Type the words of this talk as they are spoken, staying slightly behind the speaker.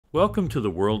Welcome to the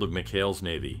world of McHale's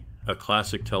Navy, a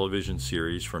classic television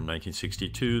series from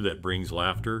 1962 that brings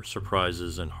laughter,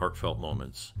 surprises, and heartfelt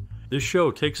moments. This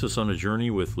show takes us on a journey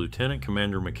with Lieutenant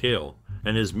Commander McHale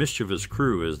and his mischievous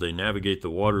crew as they navigate the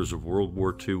waters of World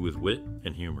War II with wit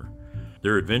and humor.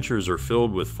 Their adventures are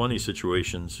filled with funny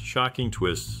situations, shocking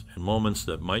twists, and moments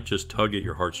that might just tug at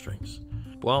your heartstrings.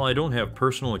 While I don't have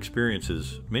personal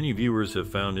experiences, many viewers have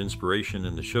found inspiration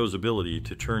in the show's ability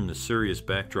to turn the serious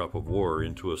backdrop of war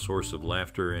into a source of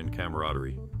laughter and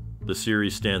camaraderie. The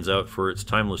series stands out for its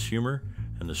timeless humor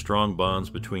and the strong bonds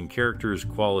between characters,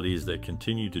 qualities that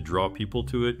continue to draw people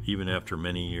to it even after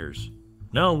many years.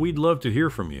 Now, we'd love to hear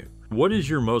from you. What is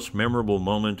your most memorable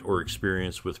moment or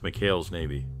experience with McHale's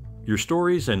Navy? Your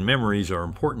stories and memories are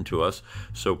important to us,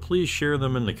 so please share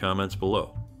them in the comments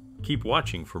below. Keep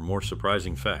watching for more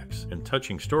surprising facts and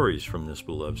touching stories from this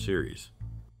beloved series.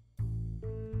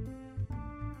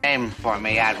 Name for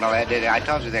me, Admiral. I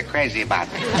told you they're crazy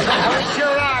about me. We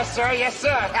sure are, sir. Yes,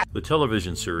 sir. The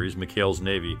television series McHale's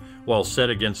Navy, while set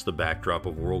against the backdrop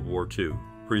of World War II,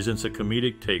 presents a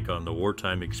comedic take on the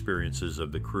wartime experiences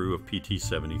of the crew of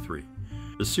PT-73.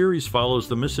 The series follows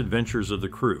the misadventures of the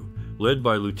crew, led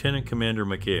by Lieutenant Commander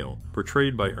McHale,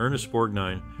 portrayed by Ernest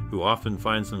Borgnine, who often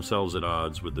finds themselves at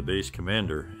odds with the base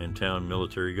commander and town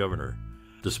military governor.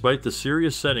 Despite the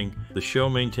serious setting, the show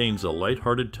maintains a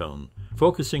light-hearted tone,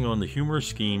 focusing on the humorous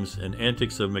schemes and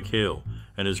antics of McHale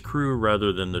and his crew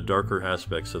rather than the darker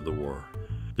aspects of the war.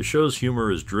 The show's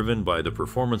humor is driven by the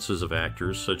performances of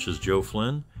actors such as Joe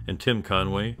Flynn and Tim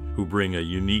Conway, who bring a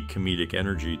unique comedic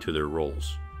energy to their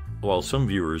roles. While some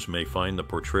viewers may find the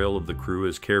portrayal of the crew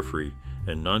as carefree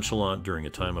and nonchalant during a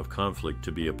time of conflict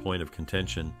to be a point of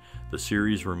contention, the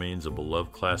series remains a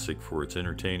beloved classic for its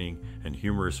entertaining and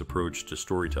humorous approach to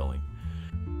storytelling.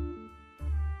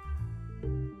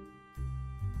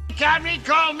 Captain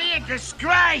called me a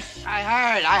disgrace. I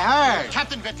heard.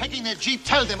 Captain, they're taking their jeep.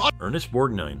 Tell them. Ernest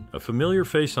Borgnine, a familiar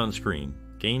face on screen,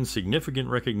 gained significant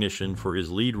recognition for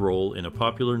his lead role in a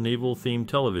popular naval-themed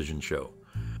television show.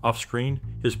 Off-screen,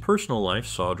 his personal life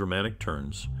saw dramatic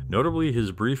turns, notably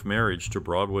his brief marriage to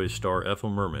Broadway star Ethel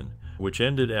Merman, which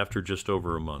ended after just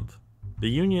over a month. The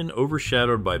union,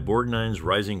 overshadowed by Borgnine's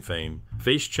rising fame,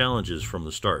 faced challenges from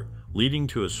the start, leading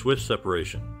to a swift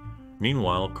separation.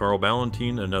 Meanwhile,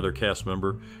 Ballantine, another cast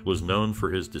member, was known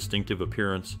for his distinctive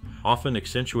appearance, often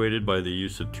accentuated by the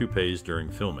use of toupees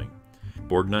during filming.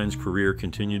 Borgnine's career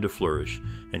continued to flourish,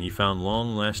 and he found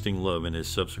long-lasting love in his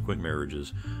subsequent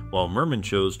marriages, while Merman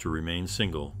chose to remain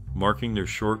single, marking their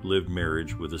short-lived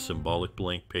marriage with a symbolic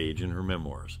blank page in her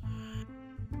memoirs.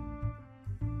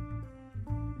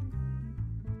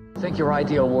 I think your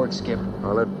ideal work, Skip.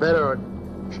 Well, it better.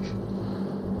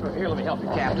 Here, let me help you,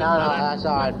 Captain. No, that's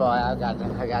all right, boy. I got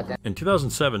that. In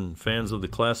 2007, fans of the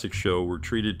classic show were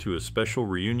treated to a special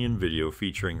reunion video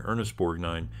featuring Ernest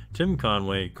Borgnine, Tim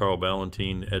Conway,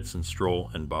 Ballantine, Edson, Stroll,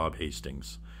 and Bob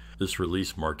Hastings. This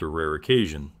release marked a rare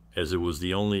occasion, as it was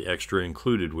the only extra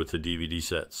included with the DVD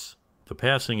sets. The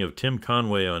passing of Tim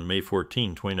Conway on May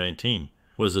 14, 2019,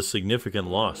 was a significant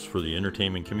loss for the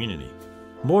entertainment community.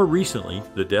 More recently,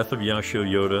 the death of Yoshio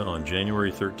Yoda on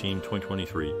January 13,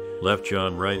 2023, left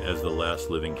John Wright as the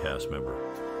last living cast member.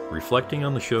 Reflecting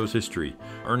on the show's history,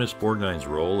 Ernest Borgnine's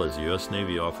role as a U.S.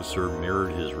 Navy officer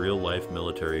mirrored his real-life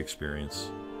military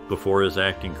experience. Before his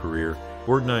acting career,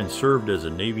 Borgnine served as a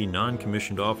Navy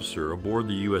non-commissioned officer aboard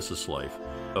the USS Life,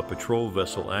 a patrol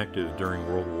vessel active during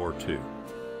World War II.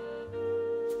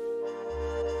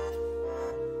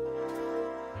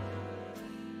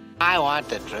 I want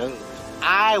the truth.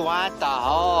 I want the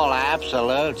whole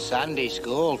absolute Sunday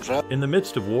school truth. In the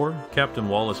midst of war, Captain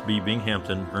Wallace B.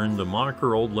 Binghamton earned the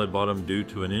moniker Old Leadbottom due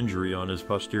to an injury on his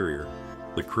posterior.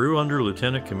 The crew under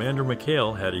Lieutenant Commander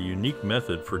McHale had a unique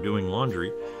method for doing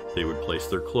laundry. They would place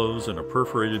their clothes in a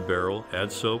perforated barrel,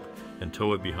 add soap, and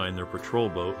tow it behind their patrol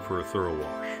boat for a thorough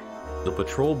wash. The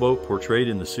patrol boat portrayed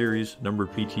in the series,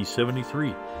 numbered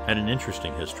PT-73, had an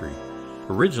interesting history.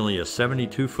 Originally a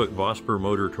 72-foot Vosper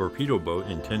motor torpedo boat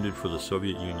intended for the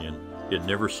Soviet Union, it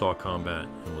never saw combat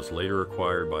and was later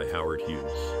acquired by Howard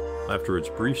Hughes. After its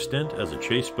brief stint as a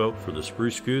chase boat for the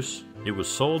Spruce Goose, it was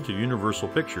sold to Universal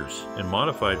Pictures and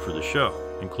modified for the show,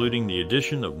 including the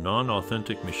addition of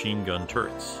non-authentic machine gun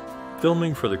turrets.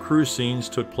 Filming for the cruise scenes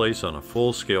took place on a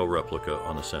full-scale replica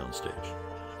on a soundstage.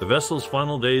 The vessel's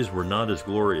final days were not as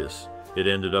glorious. It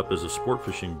ended up as a sport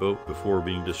fishing boat before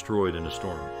being destroyed in a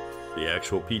storm. The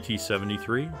actual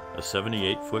PT-73, a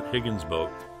 78-foot Higgins boat,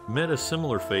 met a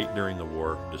similar fate during the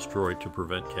war, destroyed to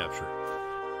prevent capture.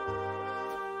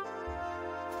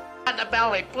 The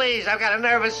belly, please. I've got a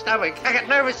nervous stomach. I got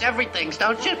nervous everythings.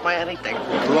 Don't shoot by anything.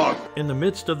 Look. In the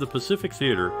midst of the Pacific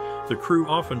Theater, the crew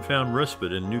often found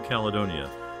respite in New Caledonia,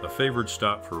 a favored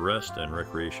stop for rest and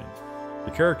recreation.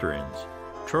 The character ends.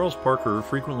 Charles Parker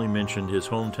frequently mentioned his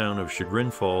hometown of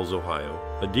Chagrin Falls, Ohio,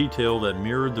 a detail that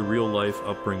mirrored the real-life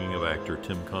upbringing of actor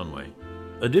Tim Conway.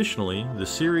 Additionally, the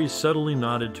series subtly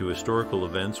nodded to historical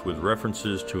events with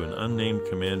references to an unnamed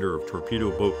commander of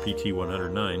torpedo boat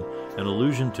PT-109, an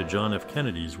allusion to John F.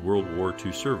 Kennedy's World War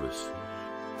II service.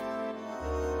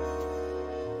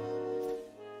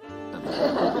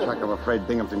 Chuck, I'm afraid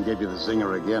Binghamton gave you the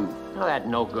zinger again. Oh, that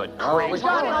no good.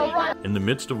 In the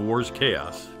midst of war's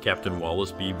chaos, Captain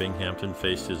Wallace B. Binghamton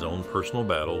faced his own personal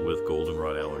battle with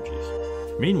goldenrod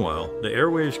allergies. Meanwhile, the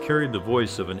airwaves carried the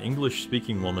voice of an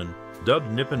English-speaking woman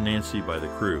dubbed Nippin' Nancy by the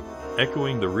crew,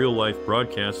 echoing the real-life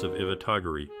broadcasts of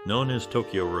Iwatagiri, known as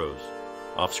Tokyo Rose.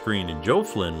 Off-screen, and Joe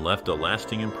Flynn left a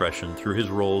lasting impression through his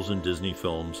roles in Disney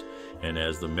films and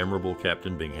as the memorable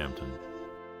Captain Binghamton.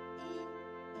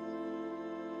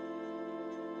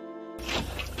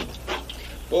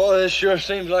 Boy, this sure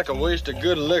seems like a waste of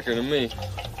good liquor to me.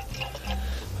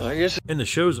 I guess... In the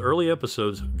show's early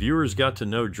episodes, viewers got to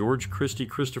know George Christie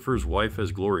Christopher's wife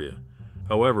as Gloria.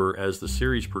 However, as the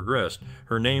series progressed,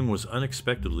 her name was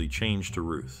unexpectedly changed to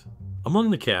Ruth. Among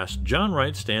the cast, John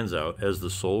Wright stands out as the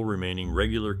sole remaining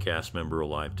regular cast member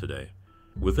alive today.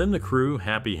 Within the crew,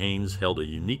 Happy Haynes held a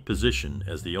unique position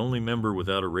as the only member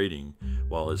without a rating,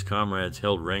 while his comrades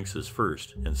held ranks as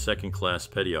first and second-class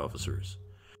petty officers.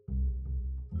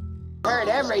 Heard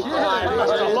everything.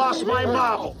 I lost my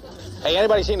marble. Hey,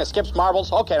 anybody seen the Skip's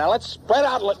marbles? Okay, now let's spread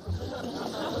out.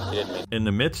 In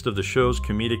the midst of the show's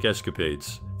comedic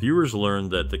escapades, viewers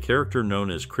learned that the character known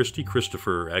as Christie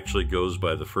Christopher actually goes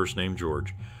by the first name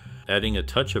George, adding a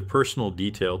touch of personal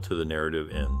detail to the narrative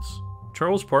ends.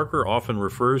 Charles Parker often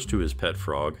refers to his pet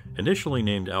frog, initially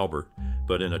named Albert,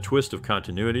 but in a twist of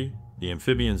continuity, the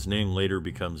amphibian's name later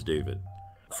becomes David.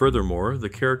 Furthermore, the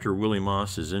character Willy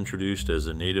Moss is introduced as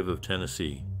a native of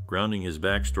Tennessee, grounding his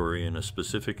backstory in a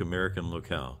specific American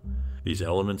locale. These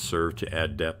elements serve to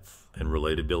add depth and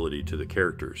relatability to the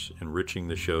characters, enriching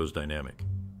the show's dynamic.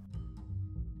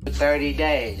 30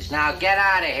 days. Now get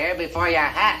out of here before your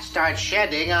hat starts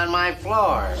shedding on my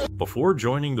floor. Before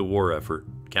joining the war effort,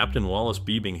 Captain Wallace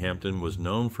B. Binghamton was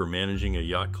known for managing a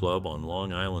yacht club on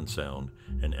Long Island Sound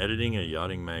and editing a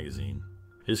yachting magazine.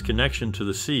 His connection to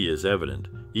the sea is evident,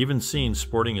 even seen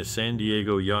sporting a San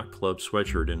Diego Yacht Club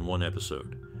sweatshirt in one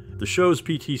episode. The show's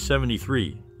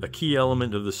PT-73, a key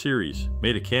element of the series,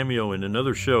 made a cameo in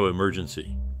another show,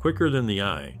 Emergency, Quicker Than the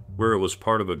Eye, where it was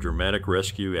part of a dramatic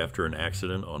rescue after an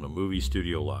accident on a movie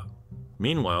studio lot.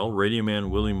 Meanwhile, radioman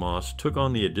Willy Moss took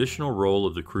on the additional role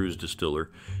of the crew's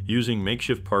distiller, using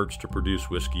makeshift parts to produce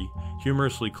whiskey,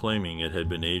 humorously claiming it had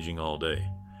been aging all day.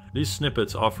 These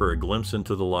snippets offer a glimpse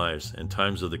into the lives and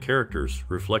times of the characters,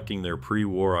 reflecting their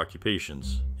pre-war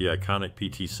occupations, the iconic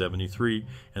PT-73,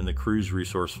 and the crew's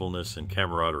resourcefulness and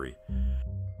camaraderie.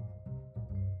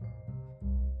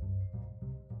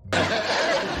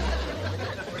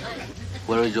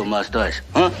 Where is your mustache,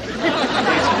 huh?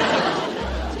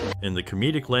 In the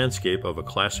comedic landscape of a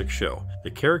classic show, the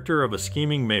character of a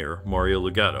scheming mayor, Mario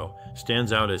Legato,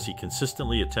 stands out as he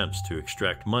consistently attempts to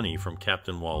extract money from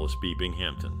Captain Wallace B.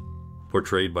 Binghamton.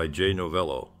 Portrayed by Jay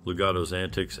Novello, Legato's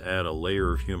antics add a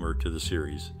layer of humor to the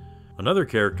series. Another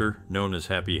character, known as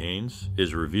Happy Haynes,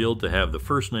 is revealed to have the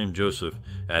first name Joseph,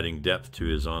 adding depth to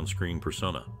his on-screen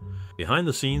persona. Behind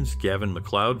the scenes, Gavin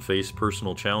MacLeod faced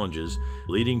personal challenges,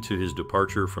 leading to his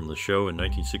departure from the show in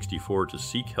 1964 to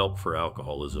seek help for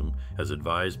alcoholism, as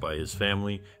advised by his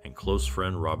family and close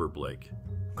friend Robert Blake.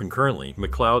 Concurrently,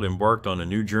 MacLeod embarked on a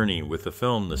new journey with the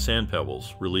film The Sand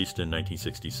Pebbles, released in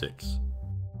 1966.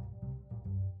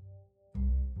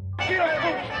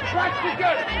 What's the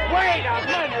good? Wait a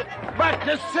minute. But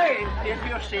the same, if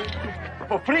you see,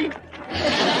 for free.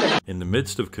 In the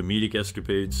midst of comedic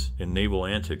escapades and naval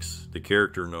antics, the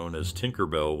character known as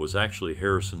Tinkerbell was actually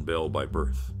Harrison Bell by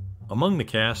birth. Among the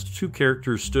cast, two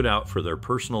characters stood out for their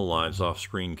personal lives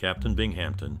off-screen: Captain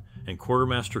Binghamton and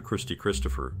Quartermaster Christie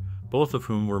Christopher, both of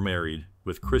whom were married,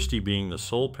 with Christie being the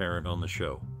sole parent on the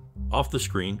show. Off the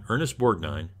screen, Ernest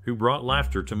Borgnine, who brought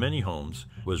laughter to many homes,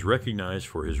 was recognized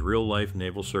for his real-life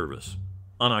naval service.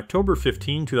 On October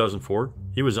 15, 2004,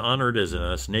 he was honored as an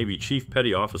U.S. Navy Chief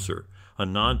Petty Officer, a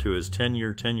nod to his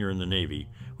 10-year tenure in the Navy,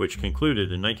 which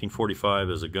concluded in 1945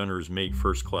 as a gunner's mate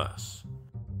first class.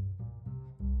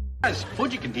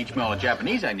 Fuji can teach me all the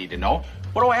Japanese I need to know.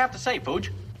 What do I have to say,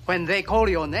 Fuji? When they call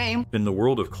your name. In the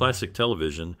world of classic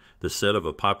television, the set of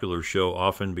a popular show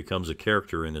often becomes a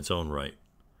character in its own right.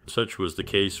 Such was the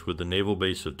case with the naval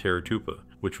base of Teratupa,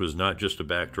 which was not just a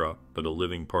backdrop, but a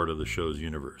living part of the show's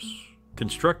universe.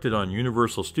 Constructed on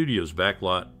Universal Studios'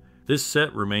 backlot, this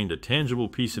set remained a tangible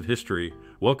piece of history,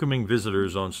 welcoming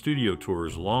visitors on studio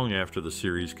tours long after the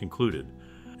series concluded.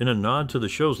 In a nod to the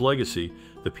show's legacy,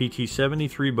 the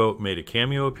PT-73 boat made a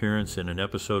cameo appearance in an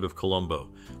episode of Columbo,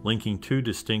 linking two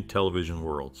distinct television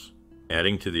worlds.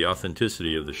 Adding to the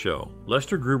authenticity of the show,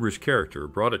 Lester Gruber's character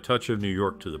brought a touch of New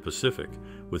York to the Pacific,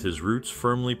 with his roots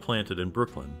firmly planted in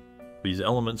Brooklyn. These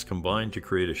elements combined to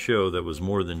create a show that was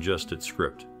more than just its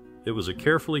script. It was a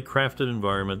carefully crafted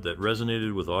environment that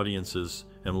resonated with audiences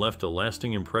and left a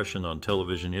lasting impression on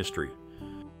television history.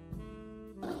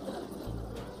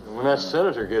 When that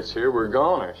senator gets here, we're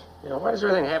goners. You know, why does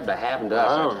everything have to happen to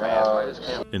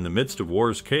us? In the midst of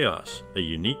war's chaos, a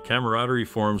unique camaraderie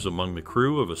forms among the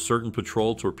crew of a certain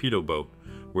patrol torpedo boat,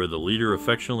 where the leader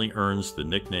affectionately earns the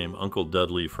nickname Uncle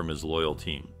Dudley from his loyal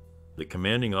team. The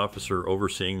commanding officer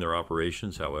overseeing their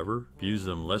operations, however, views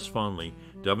them less fondly,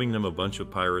 dubbing them a bunch of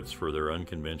pirates for their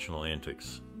unconventional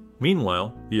antics.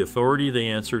 Meanwhile, the authority they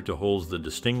answer to holds the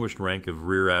distinguished rank of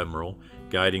Rear Admiral,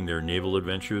 guiding their naval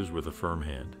adventures with a firm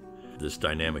hand. This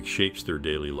dynamic shapes their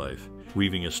daily life,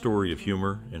 weaving a story of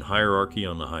humor and hierarchy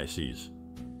on the high seas.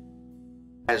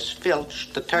 Has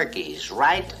filched the turkeys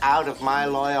right out of my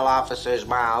loyal officers'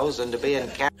 mouths and to be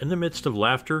In the midst of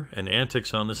laughter and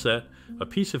antics on the set, a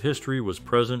piece of history was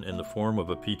present in the form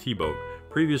of a PT boat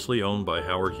previously owned by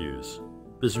Howard Hughes.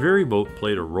 This very boat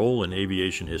played a role in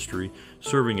aviation history,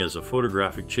 serving as a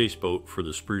photographic chase boat for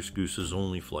the Spruce Goose's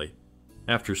only flight.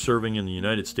 After serving in the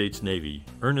United States Navy,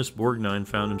 Ernest Borgnine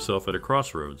found himself at a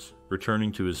crossroads,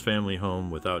 returning to his family home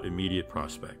without immediate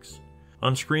prospects.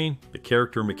 On screen, the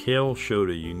character McHale showed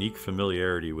a unique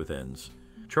familiarity with Ensign.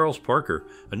 Charles Parker,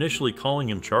 initially calling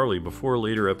him Charlie before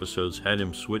later episodes had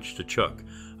him switch to Chuck,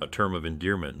 a term of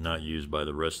endearment not used by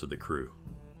the rest of the crew.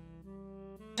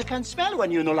 You can smell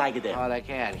when you don't like it. Oh, they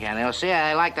can they? Well, see,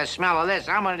 I like the smell of this.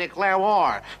 I'm going to declare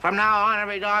war. From now on,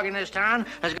 every dog in this town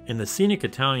has... In the scenic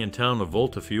Italian town of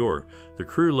Voltafiore, the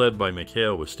crew led by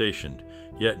McHale was stationed,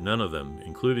 yet none of them,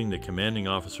 including the commanding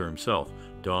officer himself,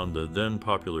 donned the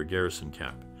then-popular garrison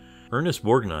cap. Ernest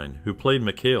Borgnine, who played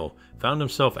McHale, found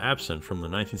himself absent from the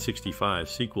 1965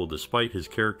 sequel despite his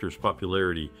character's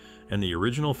popularity and the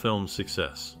original film's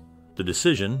success. The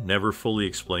decision, never fully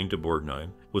explained to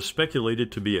Borgnine, was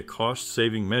speculated to be a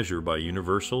cost-saving measure by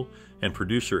Universal and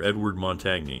producer Edward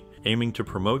Montagny, aiming to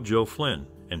promote Joe Flynn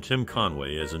and Tim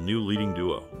Conway as a new leading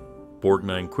duo.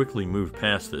 Borgnine quickly moved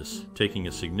past this, taking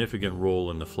a significant role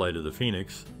in the Flight of the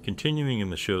Phoenix, continuing in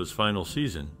the show's final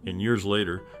season, and years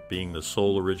later being the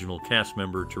sole original cast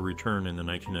member to return in the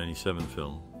 1997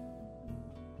 film.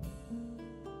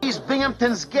 He's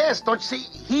Binghamton's guest, don't you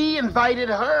see? He invited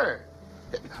her.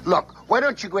 Look, why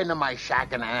don't you go into my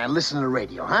shack and listen to the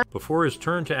radio, huh? Before his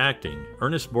turn to acting,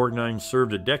 Ernest Borgnine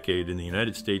served a decade in the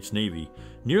United States Navy,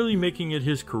 nearly making it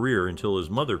his career until his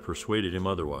mother persuaded him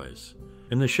otherwise.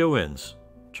 And the show ends.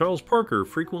 Charles Parker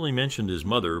frequently mentioned his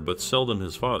mother, but seldom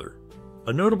his father.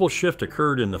 A notable shift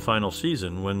occurred in the final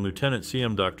season when Lieutenant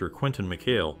Cmdr Quinton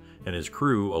McHale and his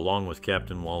crew, along with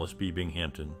Captain Wallace B.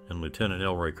 Binghamton and Lieutenant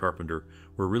Elroy Carpenter,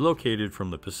 were relocated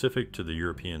from the Pacific to the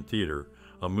European theater,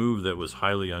 a move that was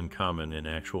highly uncommon in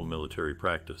actual military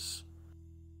practice.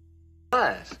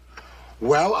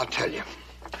 Well, I'll tell you.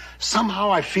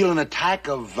 Somehow I feel an attack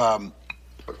of,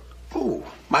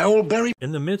 my old berry.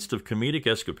 In the midst of comedic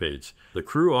escapades, the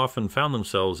crew often found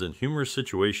themselves in humorous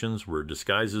situations where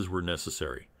disguises were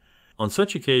necessary. On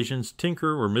such occasions,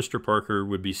 Tinker or Mr. Parker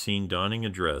would be seen donning a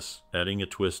dress, adding a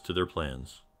twist to their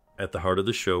plans. At the heart of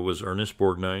the show was Ernest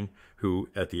Borgnine, who,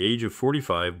 at the age of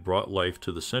 45, brought life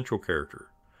to the central character.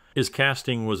 His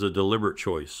casting was a deliberate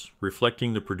choice,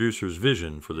 reflecting the producer's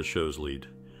vision for the show's lead.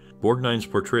 Borgnine's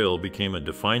portrayal became a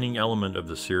defining element of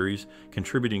the series,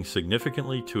 contributing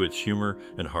significantly to its humor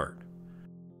and heart.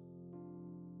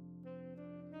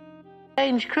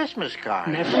 Strange Christmas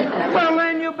card. Well,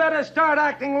 then you better start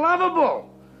acting lovable.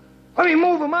 Let me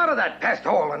move him out of that pest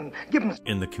hole and give him...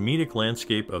 In the comedic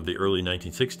landscape of the early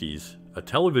 1960s, a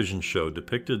television show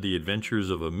depicted the adventures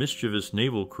of a mischievous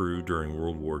naval crew during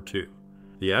World War II.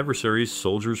 The adversaries,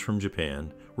 soldiers from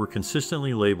Japan, were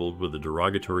consistently labeled with the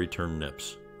derogatory term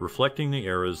nips, reflecting the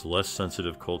era's less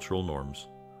sensitive cultural norms.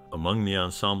 Among the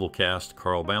ensemble cast,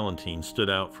 Carl Ballantine stood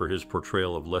out for his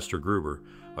portrayal of Lester Gruber,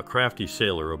 a crafty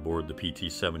sailor aboard the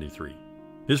PT-73.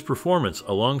 His performance,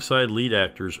 alongside lead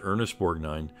actors Ernest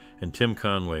Borgnine and Tim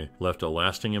Conway, left a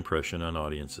lasting impression on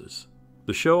audiences.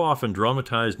 The show often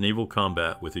dramatized naval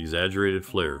combat with exaggerated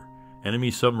flair,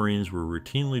 enemy submarines were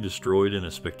routinely destroyed in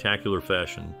a spectacular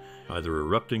fashion, either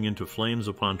erupting into flames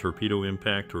upon torpedo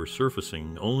impact or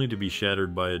surfacing only to be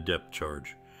shattered by a depth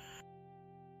charge.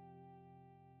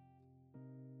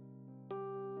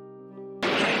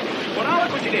 Well, now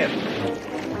look what you did.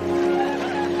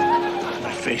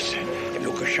 My face, it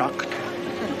look shocked.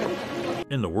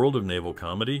 In the world of naval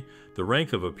comedy, the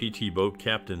rank of a PT boat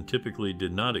captain typically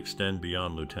did not extend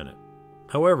beyond lieutenant.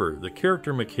 However, the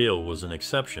character McHale was an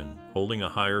exception, holding a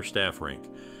higher staff rank.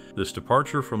 This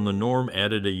departure from the norm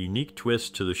added a unique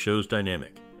twist to the show's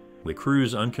dynamic. The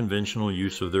crew's unconventional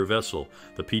use of their vessel,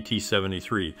 the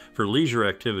PT-73, for leisure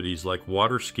activities like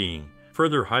water skiing,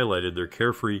 further highlighted their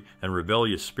carefree and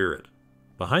rebellious spirit.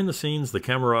 Behind the scenes, the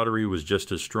camaraderie was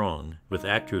just as strong, with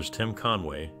actors Tim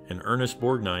Conway and Ernest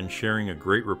Borgnine sharing a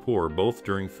great rapport both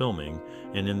during filming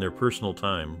and in their personal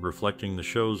time, reflecting the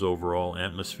show's overall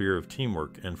atmosphere of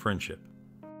teamwork and friendship.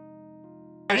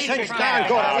 All right,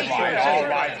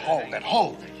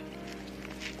 hold it.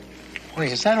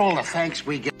 Wait, is that all the thanks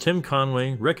we get? Tim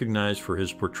Conway, recognized for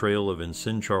his portrayal of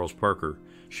Ensign Charles Parker,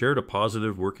 shared a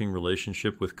positive working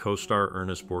relationship with co-star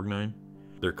Ernest Borgnine.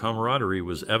 Their camaraderie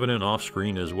was evident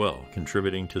off-screen as well,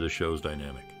 contributing to the show's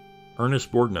dynamic.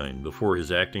 Ernest Borgnine, before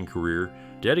his acting career,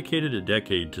 dedicated a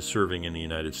decade to serving in the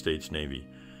United States Navy.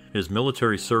 His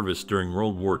military service during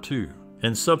World War II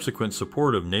and subsequent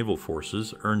support of naval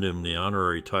forces earned him the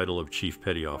honorary title of Chief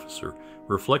Petty Officer,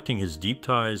 reflecting his deep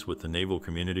ties with the naval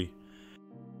community.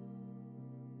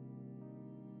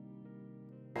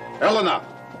 Helena!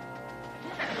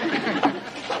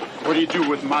 What do you do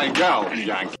with my gal,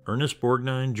 Yankee? Ernest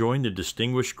Borgnine joined a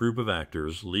distinguished group of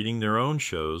actors leading their own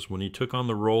shows when he took on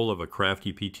the role of a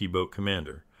crafty PT boat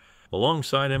commander.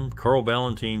 Alongside him, Carl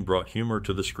Ballantine brought humor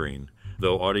to the screen,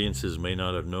 though audiences may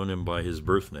not have known him by his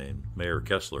birth name, Mayor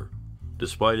Kessler.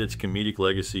 Despite its comedic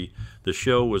legacy, the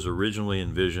show was originally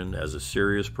envisioned as a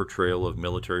serious portrayal of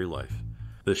military life.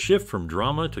 The shift from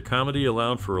drama to comedy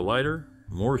allowed for a lighter,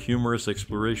 more humorous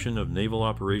exploration of naval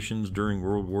operations during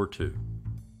World War II.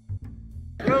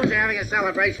 Crew's having a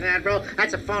celebration, Admiral.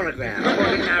 That's a phonograph.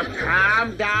 Now,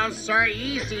 calm down, sir.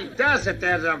 Easy does it.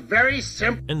 There's a very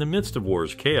simple... In the midst of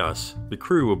war's chaos, the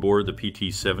crew aboard the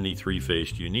PT-73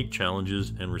 faced unique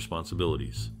challenges and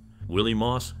responsibilities. Willy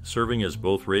Moss, serving as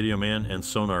both radio man and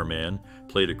sonar man,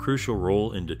 played a crucial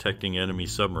role in detecting enemy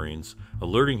submarines,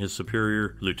 alerting his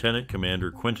superior, Lieutenant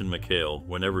Commander Quinton McHale,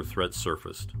 whenever threats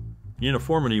surfaced.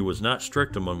 Uniformity was not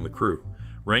strict among the crew.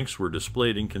 Ranks were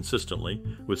displayed inconsistently,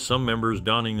 with some members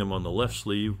donning them on the left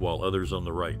sleeve while others on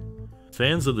the right.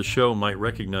 Fans of the show might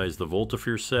recognize the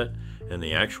Voltafear set and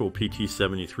the actual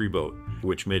PT-73 boat,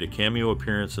 which made a cameo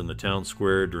appearance in the town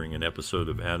square during an episode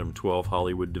of Adam 12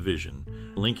 Hollywood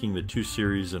Division, linking the two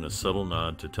series in a subtle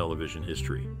nod to television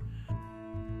history.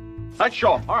 Let's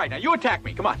show 'em. All right, now you attack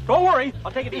me. Come on. Don't worry.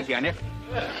 I'll take it easy on you.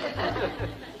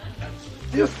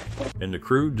 In the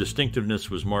crew, distinctiveness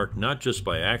was marked not just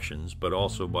by actions, but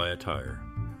also by attire.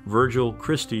 Virgil,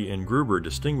 Christie, and Gruber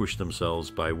distinguished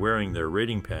themselves by wearing their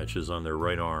rating patches on their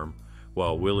right arm,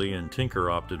 while Willy and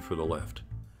Tinker opted for the left.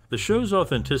 The show's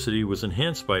authenticity was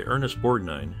enhanced by Ernest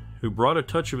Borgnine, who brought a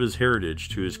touch of his heritage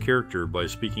to his character by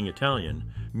speaking Italian,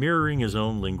 mirroring his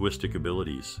own linguistic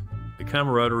abilities. The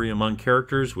camaraderie among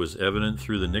characters was evident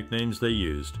through the nicknames they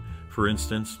used. For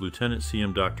instance, Lieutenant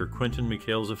Cmdr Quinton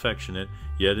McHale's affectionate,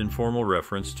 yet informal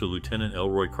reference to Lieutenant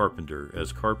Elroy Carpenter,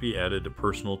 as Carpy added a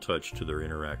personal touch to their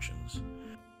interactions.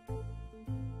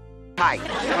 Hi.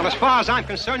 Well, as far as I'm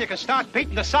concerned, you can start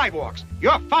beating the sidewalks.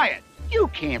 You're fired. You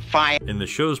can't fire. In the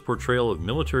show's portrayal of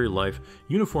military life,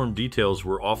 uniform details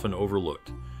were often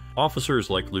overlooked. Officers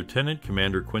like Lieutenant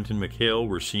Commander Quinton McHale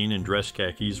were seen in dress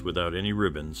khakis without any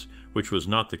ribbons, which was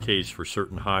not the case for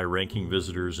certain high-ranking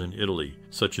visitors in Italy,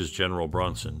 such as General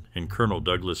Bronson and Colonel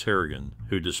Douglas Harrigan,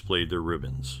 who displayed their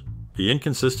ribbons. The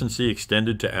inconsistency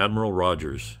extended to Admiral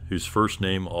Rogers, whose first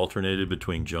name alternated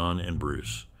between John and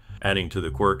Bruce. Adding to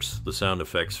the quirks, the sound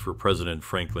effects for President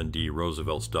Franklin D.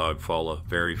 Roosevelt's dog Fala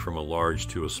varied from a large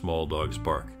to a small dog's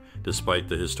bark, despite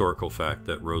the historical fact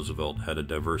that Roosevelt had a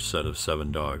diverse set of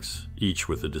 7 dogs, each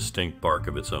with a distinct bark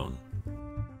of its own.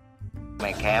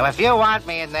 McHale, if you want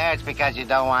me in there, it's because you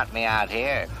don't want me out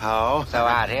here. Oh? So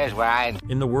out here's where I...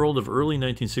 In the world of early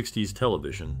 1960s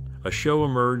television, a show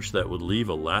emerged that would leave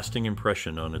a lasting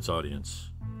impression on its audience.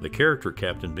 The character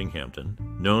Captain Binghamton,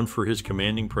 known for his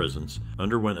commanding presence,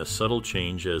 underwent a subtle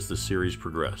change as the series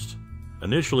progressed.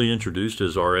 Initially introduced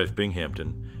as R.F.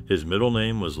 Binghamton, his middle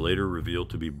name was later revealed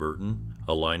to be Burton,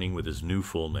 aligning with his new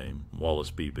full name,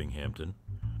 Wallace B. Binghamton.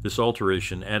 This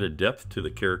alteration added depth to the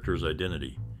character's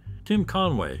identity. Tim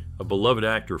Conway, a beloved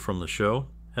actor from the show,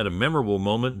 had a memorable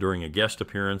moment during a guest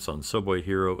appearance on Subway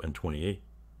Hero and 28.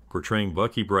 Portraying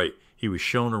Bucky Bright, he was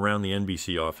shown around the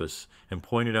NBC office and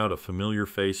pointed out a familiar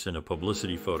face in a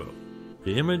publicity photo.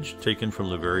 The image, taken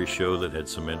from the very show that had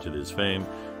cemented his fame,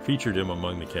 featured him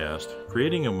among the cast,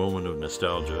 creating a moment of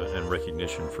nostalgia and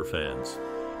recognition for fans.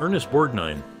 Ernest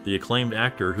Borgnine, the acclaimed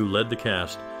actor who led the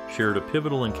cast, shared a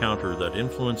pivotal encounter that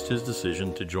influenced his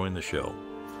decision to join the show.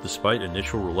 Despite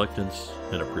initial reluctance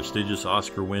and a prestigious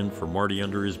Oscar win for Marty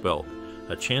under his belt,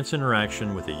 a chance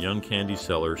interaction with a young candy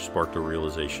seller sparked a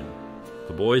realization.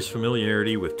 The boy's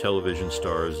familiarity with television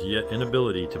stars, yet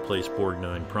inability to place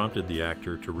Borgnine, prompted the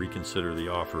actor to reconsider the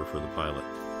offer for the pilot.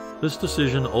 This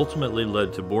decision ultimately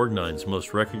led to Borgnine's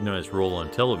most recognized role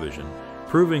on television,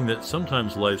 proving that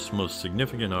sometimes life's most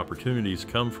significant opportunities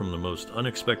come from the most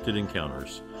unexpected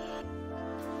encounters.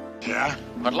 Yeah?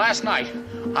 But last night,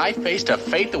 I faced a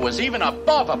fate that was even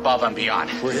above and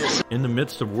beyond. In the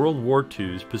midst of World War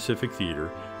II's Pacific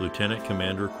Theater, Lieutenant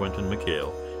Commander Quinton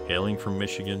McHale, hailing from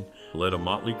Michigan, led a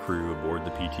motley crew aboard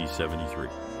the PT-73.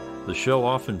 The show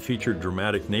often featured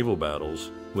dramatic naval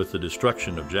battles, with the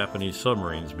destruction of Japanese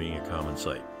submarines being a common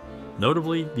sight.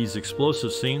 Notably, these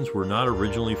explosive scenes were not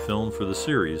originally filmed for the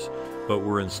series, but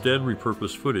were instead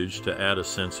repurposed footage to add a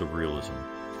sense of realism.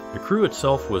 The crew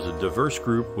itself was a diverse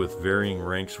group with varying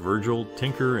ranks. Virgil,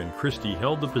 Tinker, and Christie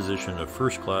held the position of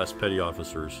first-class petty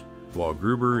officers, while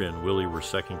Gruber and Willy were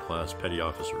second-class petty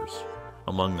officers.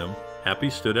 Among them,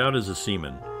 Happy stood out as a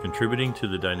seaman, contributing to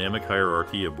the dynamic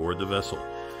hierarchy aboard the vessel.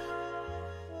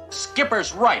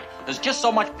 Skipper's right. There's just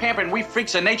so much pampering we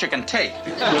freaks of nature can take.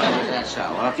 That's so.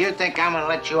 Well, if you think I'm gonna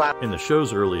let you out... In the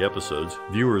show's early episodes,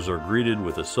 viewers are greeted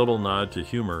with a subtle nod to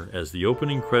humor as the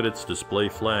opening credits display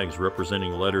flags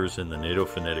representing letters in the NATO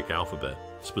phonetic alphabet,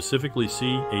 specifically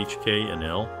C, H, K, and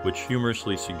L, which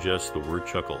humorously suggests the word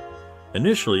chuckle.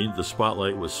 Initially, the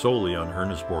spotlight was solely on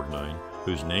Ernest Borgnine,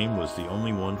 whose name was the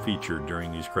only one featured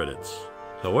during these credits.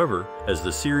 However, as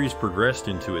the series progressed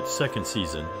into its second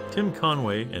season, Tim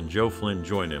Conway and Joe Flynn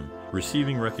joined him,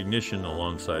 receiving recognition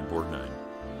alongside Borgnine.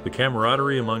 The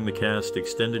camaraderie among the cast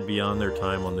extended beyond their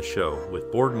time on the show,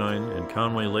 with Borgnine and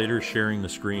Conway later sharing the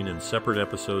screen in separate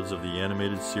episodes of the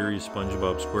animated series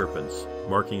SpongeBob SquarePants,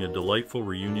 marking a delightful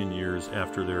reunion years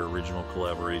after their original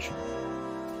collaboration.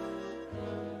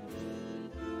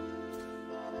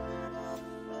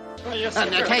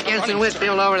 Now take Ensign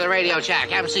Whitfield over to the radio shack.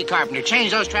 Have him see Carpenter.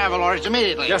 Change those travel orders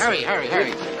immediately. Yes, hurry, sir.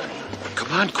 hurry.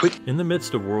 Come on, quick. In the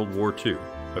midst of World War II,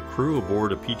 a crew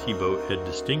aboard a PT boat had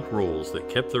distinct roles that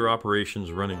kept their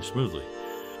operations running smoothly.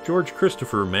 George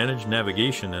Christopher managed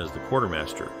navigation as the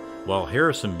quartermaster, while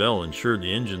Harrison Bell ensured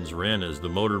the engines ran as the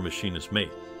motor machinist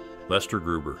mate. Lester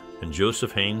Gruber and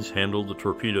Joseph Haynes handled the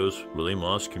torpedoes. Willie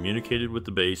Moss communicated with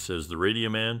the base as the radio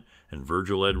man, and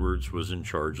Virgil Edwards was in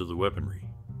charge of the weaponry.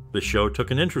 The show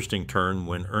took an interesting turn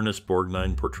when Ernest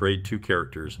Borgnine portrayed two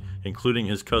characters, including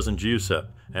his cousin Giuseppe,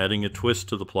 adding a twist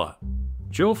to the plot.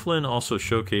 Joe Flynn also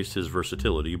showcased his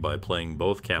versatility by playing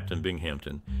both Captain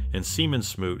Binghamton and Seaman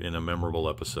Smoot in a memorable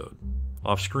episode.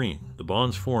 Off-screen, the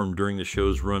bonds formed during the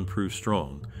show's run proved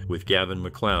strong, with Gavin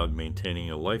MacLeod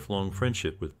maintaining a lifelong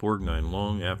friendship with Borgnine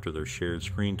long after their shared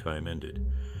screen time ended.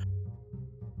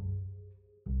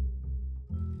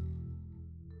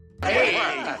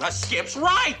 Hey, the skip's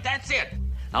right. That's it.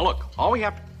 Now look, all we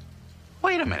have to...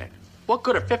 Wait a minute. What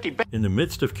good are 50 In the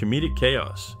midst of comedic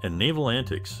chaos and naval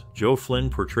antics, Joe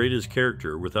Flynn portrayed his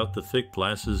character without the thick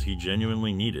glasses he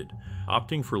genuinely needed,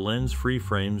 opting for lens-free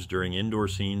frames during indoor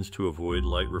scenes to avoid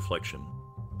light reflection.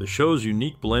 The show's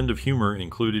unique blend of humor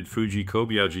included Fuji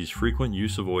Kobiaji's frequent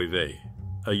use of oy vey,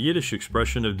 a Yiddish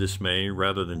expression of dismay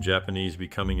rather than Japanese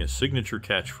becoming a signature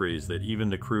catchphrase that even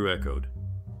the crew echoed.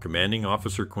 Commanding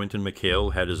Officer Quinton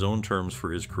McHale had his own terms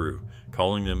for his crew,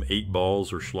 calling them 8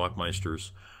 balls or schlockmeisters,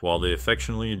 while they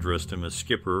affectionately addressed him as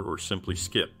Skipper or simply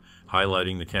Skip,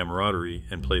 highlighting the camaraderie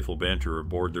and playful banter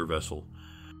aboard their vessel.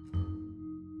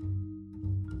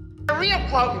 A real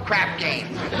floating crap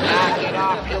game. Knock it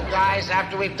off, you guys.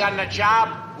 After we've done the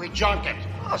job, we junk it.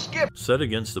 Oh, Skip. Set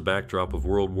against the backdrop of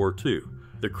World War II,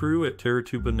 the crew at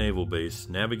Taratuba Naval Base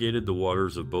navigated the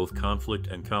waters of both conflict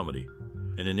and comedy.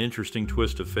 In an interesting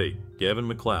twist of fate, Gavin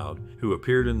MacLeod, who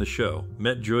appeared in the show,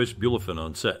 met Joyce Bulifin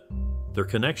on set. Their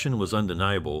connection was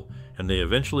undeniable, and they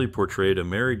eventually portrayed a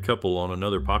married couple on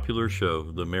another popular show,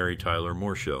 The Mary Tyler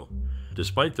Moore Show.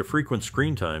 Despite the frequent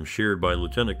screen time shared by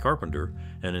Lieutenant Carpenter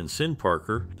and Ensign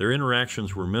Parker, their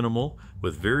interactions were minimal,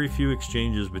 with very few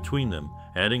exchanges between them,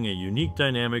 adding a unique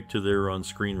dynamic to their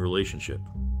on-screen relationship.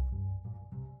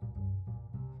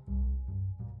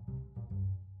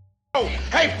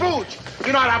 Hey, Fuji,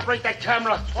 You know how to operate that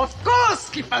camera? Of course,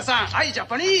 Skipper-san. I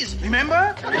Japanese,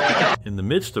 remember? In the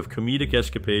midst of comedic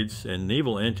escapades and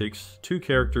naval antics, two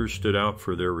characters stood out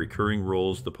for their recurring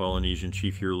roles, the Polynesian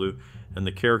Chief Yurlu and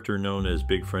the character known as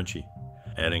Big Frenchie.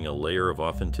 Adding a layer of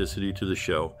authenticity to the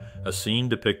show, a scene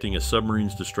depicting a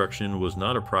submarine's destruction was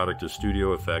not a product of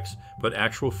studio effects, but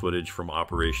actual footage from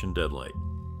Operation Deadlight.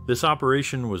 This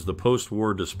operation was the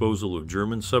post-war disposal of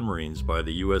German submarines by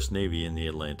the U.S. Navy in the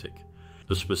Atlantic.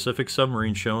 The specific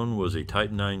submarine shown was a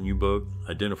Titan IX U-boat,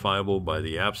 identifiable by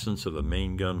the absence of a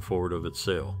main gun forward of its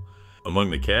sail.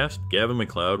 Among the cast, Gavin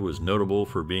MacLeod was notable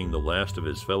for being the last of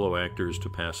his fellow actors to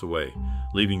pass away,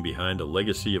 leaving behind a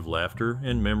legacy of laughter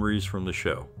and memories from the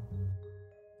show.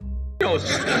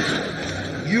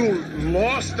 You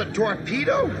lost the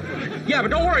torpedo? Yeah,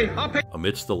 but don't worry, I'll pay.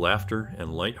 Amidst the laughter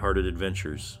and light-hearted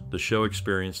adventures, the show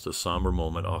experienced a somber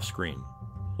moment off-screen.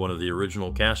 One of the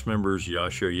original cast members,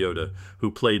 Yoshio Yoda,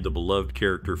 who played the beloved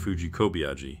character Fuji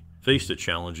Kobiaji, faced a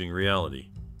challenging reality.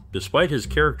 Despite his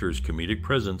character's comedic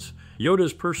presence,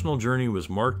 Yoda's personal journey was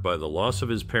marked by the loss of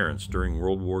his parents during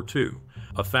World War II,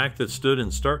 a fact that stood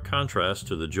in stark contrast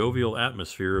to the jovial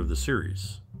atmosphere of the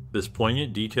series. This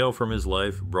poignant detail from his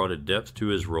life brought a depth to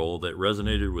his role that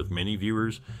resonated with many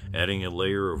viewers, adding a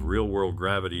layer of real-world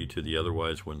gravity to the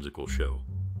otherwise whimsical show.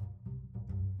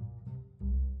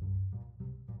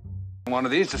 One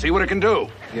of these to see what it can do.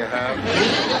 You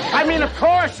have? I mean, of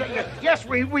course. Yes,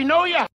 we know you.